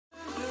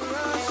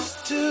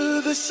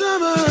To the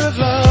summer of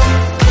love.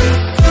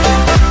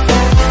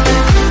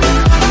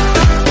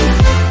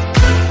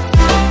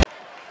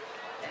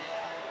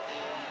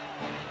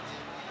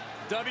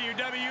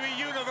 WWE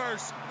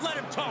Universe, let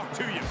him talk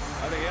to you.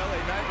 I think LA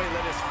Knight may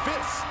let his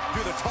fists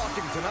do the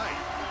talking tonight.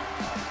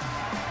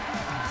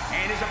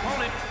 And his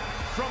opponent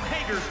from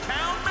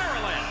Hagerstown,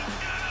 Maryland,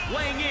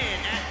 weighing in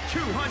at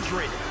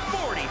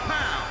 240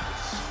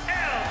 pounds,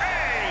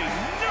 LA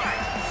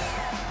Knight.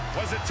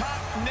 Was a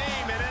top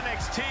name in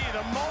NXT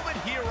the moment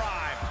he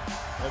arrived.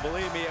 Well,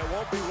 believe me, I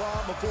won't be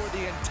long before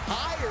the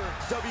entire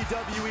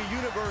WWE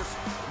Universe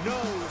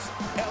knows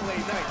LA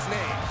Knight's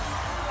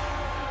name.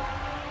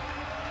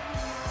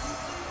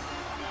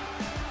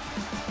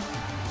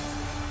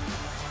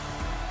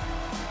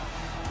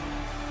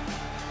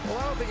 Well,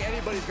 I don't think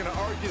anybody's going to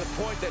argue the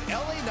point that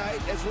LA Knight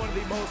is one of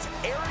the most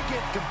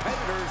arrogant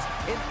competitors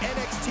in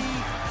NXT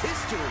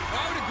history.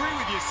 I would agree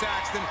with you,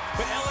 Saxton,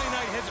 but LA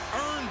Knight has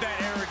earned that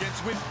arrogance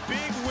with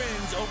big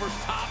wins over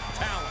top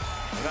talent.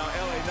 Now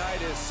LA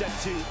Knight is set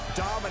to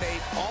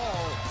dominate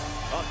all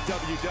of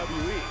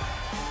WWE.